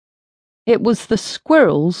It was the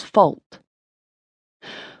squirrel's fault.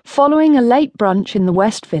 Following a late brunch in the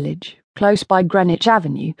West Village, close by Greenwich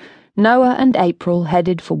Avenue, Noah and April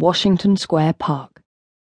headed for Washington Square Park.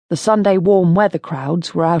 The Sunday warm weather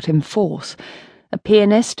crowds were out in force. A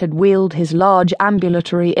pianist had wheeled his large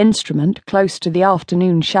ambulatory instrument close to the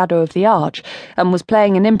afternoon shadow of the arch and was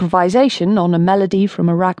playing an improvisation on a melody from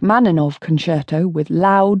a Rachmaninoff concerto with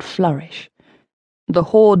loud flourish. The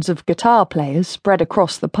hordes of guitar players spread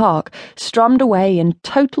across the park strummed away in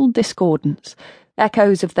total discordance,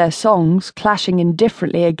 echoes of their songs clashing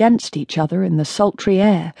indifferently against each other in the sultry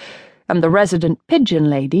air, and the resident pigeon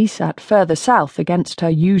lady sat further south against her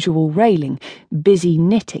usual railing, busy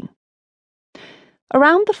knitting.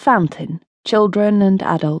 Around the fountain, children and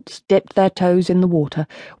adults dipped their toes in the water,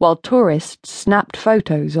 while tourists snapped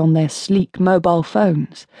photos on their sleek mobile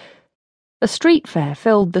phones. A street fair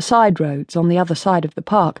filled the side roads on the other side of the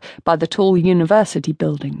park by the tall university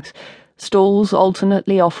buildings, stalls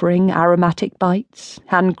alternately offering aromatic bites,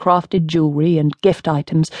 handcrafted jewellery and gift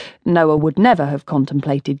items Noah would never have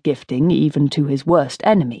contemplated gifting even to his worst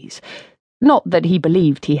enemies. Not that he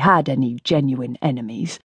believed he had any genuine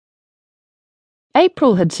enemies.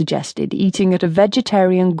 April had suggested eating at a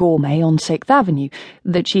vegetarian gourmet on 6th Avenue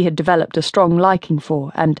that she had developed a strong liking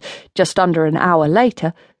for, and just under an hour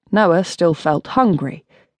later, Noah still felt hungry,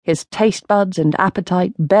 his taste buds and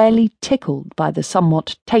appetite barely tickled by the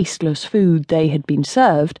somewhat tasteless food they had been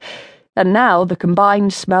served, and now the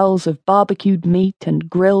combined smells of barbecued meat and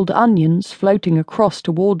grilled onions floating across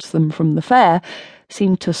towards them from the fair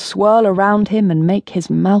seemed to swirl around him and make his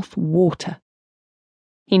mouth water.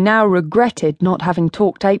 He now regretted not having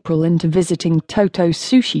talked April into visiting Toto's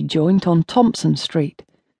sushi joint on Thompson Street.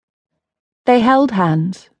 They held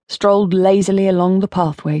hands, strolled lazily along the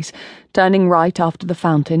pathways, turning right after the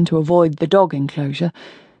fountain to avoid the dog enclosure,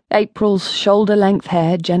 April's shoulder-length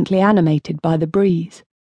hair gently animated by the breeze.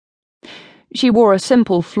 She wore a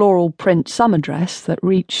simple floral print summer dress that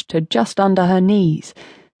reached to just under her knees,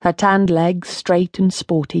 her tanned legs straight and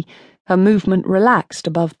sporty, her movement relaxed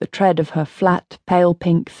above the tread of her flat, pale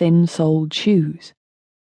pink, thin-soled shoes.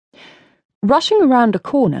 Rushing around a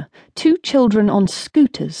corner, two children on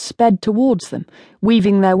scooters sped towards them,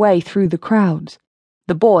 weaving their way through the crowds.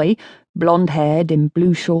 The boy, blonde-haired in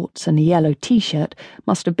blue shorts and a yellow t-shirt,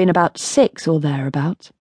 must have been about 6 or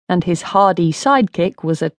thereabouts, and his hardy sidekick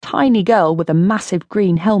was a tiny girl with a massive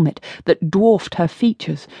green helmet that dwarfed her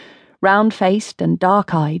features, round-faced and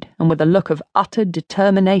dark-eyed, and with a look of utter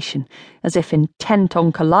determination, as if intent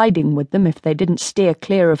on colliding with them if they didn't steer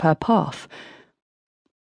clear of her path.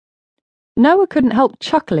 Noah couldn't help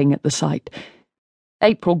chuckling at the sight.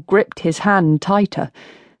 April gripped his hand tighter.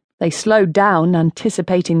 They slowed down,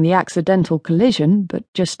 anticipating the accidental collision,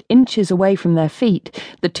 but just inches away from their feet,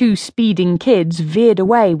 the two speeding kids veered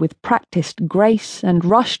away with practiced grace and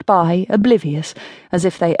rushed by, oblivious, as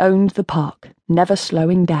if they owned the park, never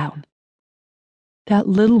slowing down. "That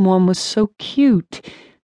little one was so cute,"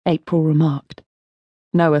 April remarked.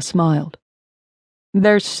 Noah smiled.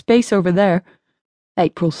 "There's space over there,"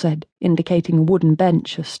 April said, indicating a wooden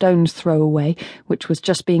bench a stone's throw away, which was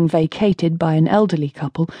just being vacated by an elderly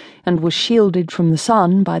couple and was shielded from the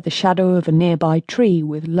sun by the shadow of a nearby tree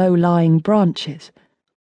with low-lying branches.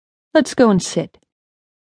 "Let's go and sit."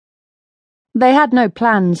 They had no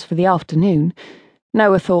plans for the afternoon.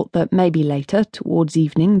 Noah thought that maybe later, towards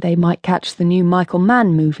evening, they might catch the new Michael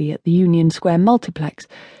Mann movie at the Union Square multiplex,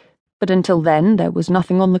 but until then there was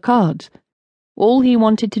nothing on the cards. All he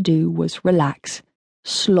wanted to do was relax.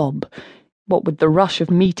 Slob, what with the rush of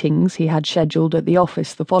meetings he had scheduled at the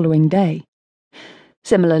office the following day.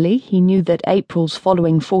 Similarly, he knew that April's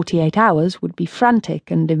following 48 hours would be frantic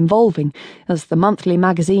and involving, as the monthly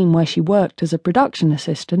magazine where she worked as a production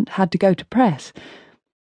assistant had to go to press.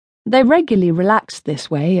 They regularly relaxed this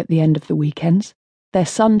way at the end of the weekends, their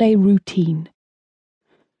Sunday routine.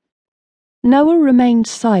 Noah remained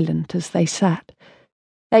silent as they sat.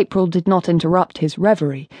 April did not interrupt his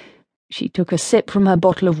reverie. She took a sip from her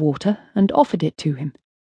bottle of water and offered it to him.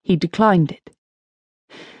 He declined it.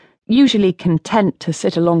 Usually content to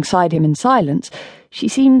sit alongside him in silence, she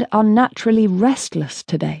seemed unnaturally restless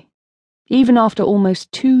today. Even after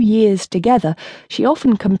almost 2 years together, she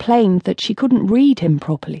often complained that she couldn't read him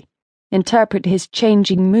properly, interpret his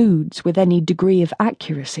changing moods with any degree of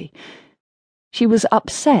accuracy. She was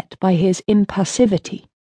upset by his impassivity.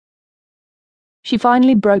 She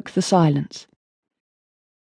finally broke the silence.